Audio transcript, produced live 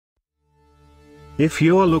If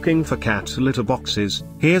you're looking for cat litter boxes,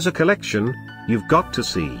 here's a collection you've got to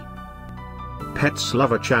see. Pets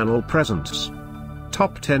Lover Channel presents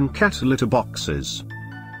Top 10 Cat Litter Boxes.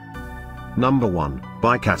 Number 1,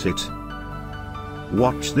 by Catit.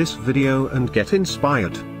 Watch this video and get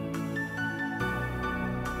inspired.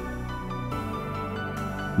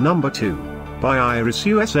 Number 2, by Iris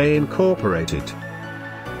USA Incorporated.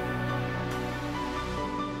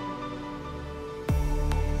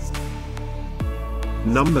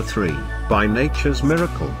 Number 3, by Nature's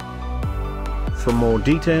Miracle. For more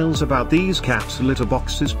details about these cat litter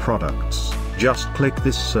boxes products, just click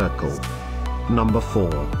this circle. Number 4,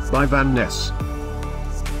 by Ness.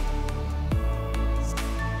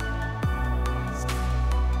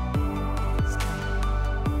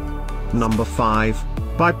 Number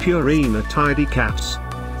 5, by Purina Tidy Cats.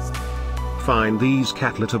 Find these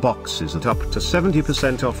cat litter boxes at up to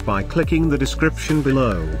 70% off by clicking the description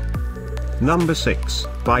below. Number 6,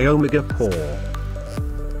 by Omega Paw.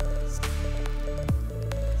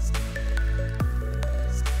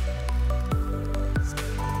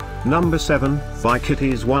 Number 7, by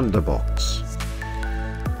Kitty's WonderBox.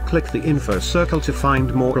 Click the info circle to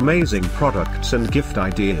find more amazing products and gift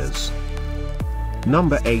ideas.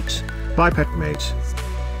 Number 8, by Petmate.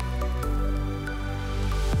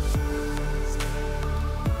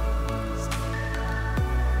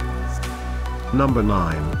 Number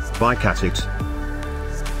 9, by Catit.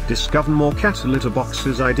 Discover more cat litter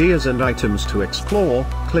boxes ideas and items to explore,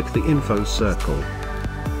 click the info circle.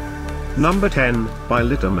 Number 10, by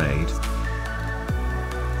Littermaid.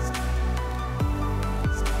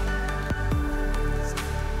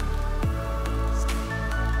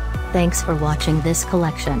 Thanks for watching this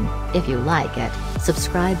collection. If you like it,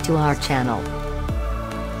 subscribe to our channel.